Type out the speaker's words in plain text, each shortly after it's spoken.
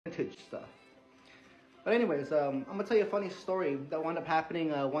vintage stuff. But anyways, I'm gonna tell you a funny story that wound up happening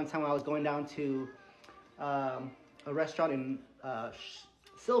one time when I was going down to a restaurant in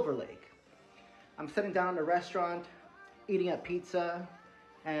Silver Lake. I'm sitting down in a restaurant, eating a pizza,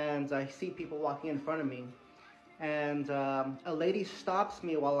 and I see people walking in front of me. And a lady stops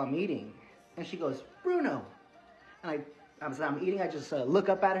me while I'm eating, and she goes, "Bruno." And as I'm eating, I just look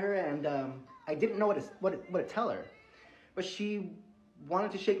up at her, and I didn't know what to tell her. But she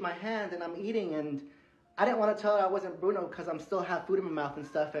wanted to shake my hand, and I'm eating, and I didn't want to tell her I wasn't Bruno because I'm still have food in my mouth and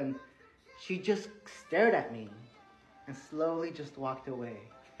stuff. And she just stared at me and slowly just walked away.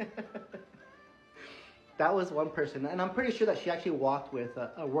 That was one person, and I'm pretty sure that she actually worked with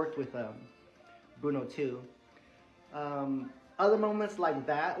Bruno too. Other moments like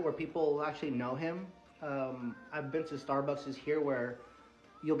that where people actually know him. I've been to Starbucks here where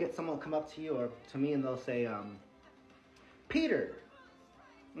you'll get someone come up to you or to me and they'll say, Peter.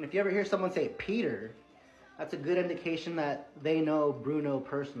 And if you ever hear someone say Peter, that's a good indication that they know Bruno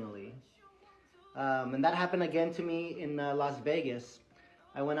personally. And that happened again to me in Las Vegas.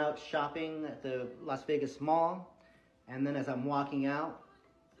 I went out shopping at the Las Vegas Mall, and then as I'm walking out,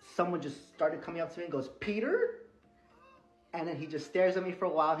 someone just started coming up to me and goes, "Peter?" And then he just stares at me for a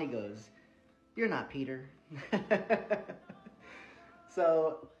while and he goes, "You're not Peter."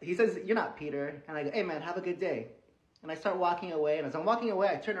 So he says, "You're not Peter." And I go, "Hey man, have a good day." And I start walking away, and as I'm walking away,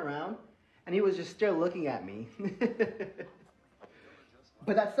 I turn around, and he was just still looking at me.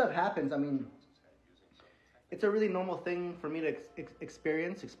 But that stuff happens. I mean, it's a really normal thing for me to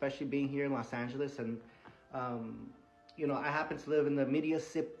experience, especially being here in Los Angeles. And, I happen to live in the media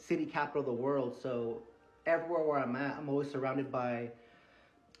city capital of the world. So everywhere where I'm at, I'm always surrounded by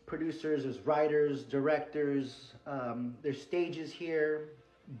producers, there's writers, directors, there's stages here.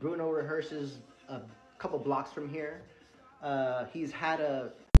 Bruno rehearses a couple blocks from here. He's had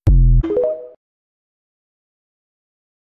a